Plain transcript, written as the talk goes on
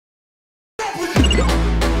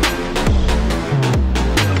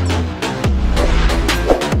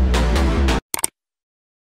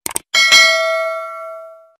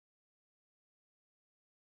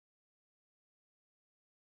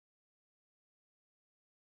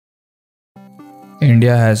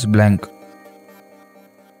India has blank.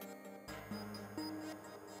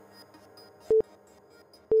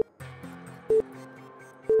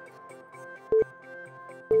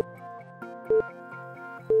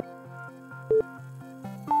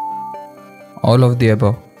 All of the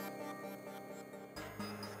above.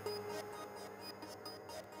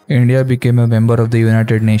 India became a member of the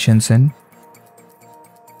United Nations in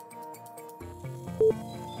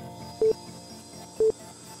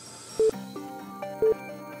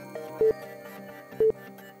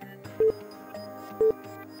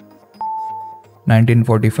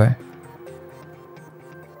 1945.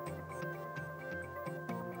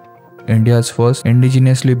 India's first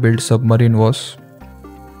indigenously built submarine was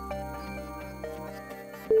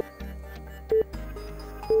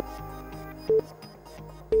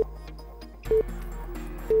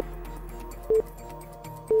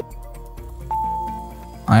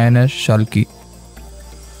 'INS Shalki'.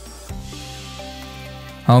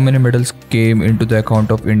 How many medals came into the account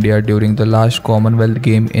of India during the last Commonwealth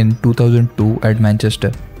Game in 2002 at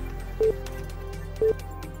Manchester?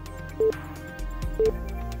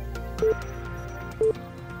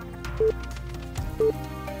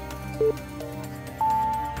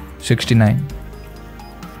 '69.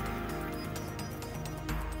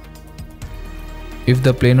 If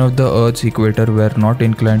the plane of the Earth's equator were not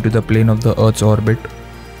inclined to the plane of the Earth's orbit,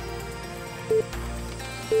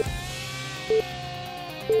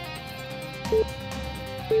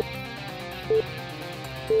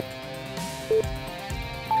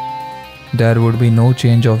 there would be no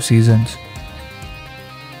change of seasons.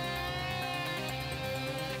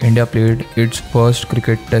 India played its first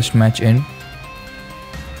cricket test match in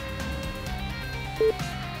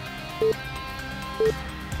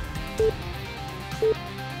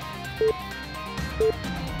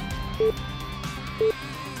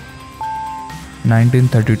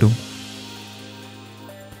 1932.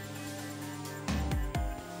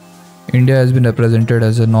 India has been represented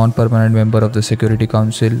as a non-permanent member of the Security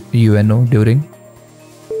Council (UNO) during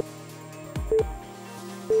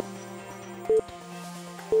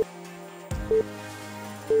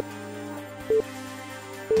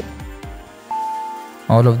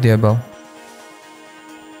all of the above.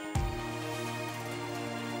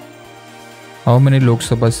 How many Lok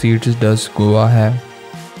Sabha seats does Goa have?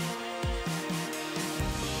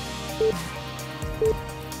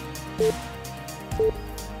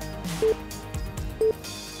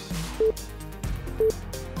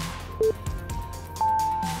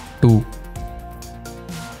 Two.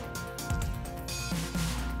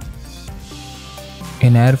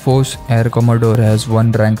 In Air Force, Air Commodore has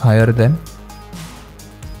one rank higher than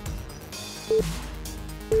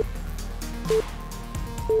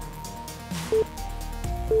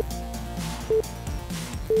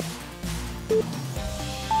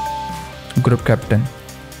Group Captain.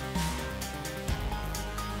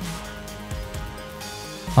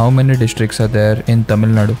 How many districts are there in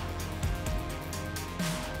Tamil Nadu?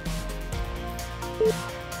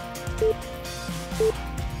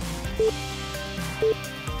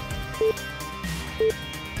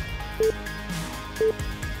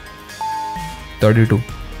 (32).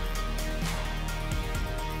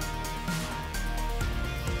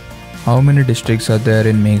 How many districts are there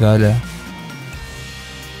in Meghalaya?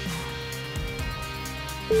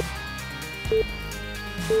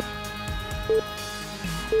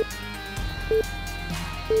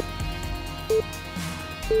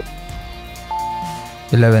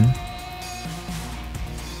 (11).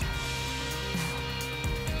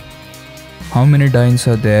 How many dynes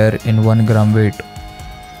are there in 1 gram weight?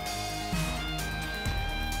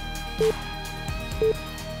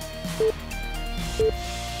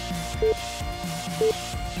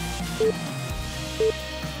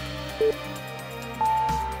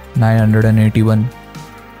 (981).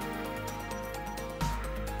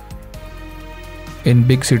 In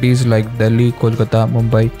big cities like Delhi, Kolkata,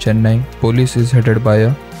 Mumbai, Chennai, police is headed by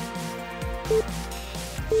a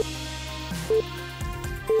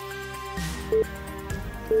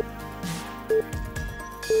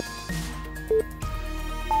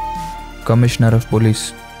Commissioner of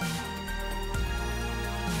Police.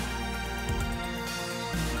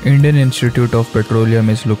 Indian Institute of Petroleum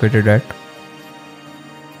is located at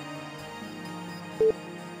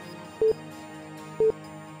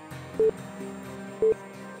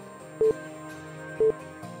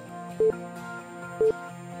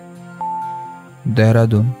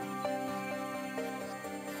Dehradun.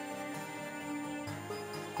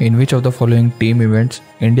 In which of the following team events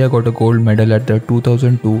India got a gold medal at the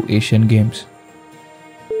 2002 Asian Games?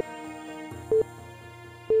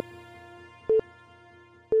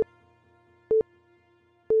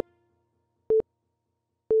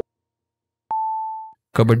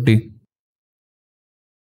 Kabaddi.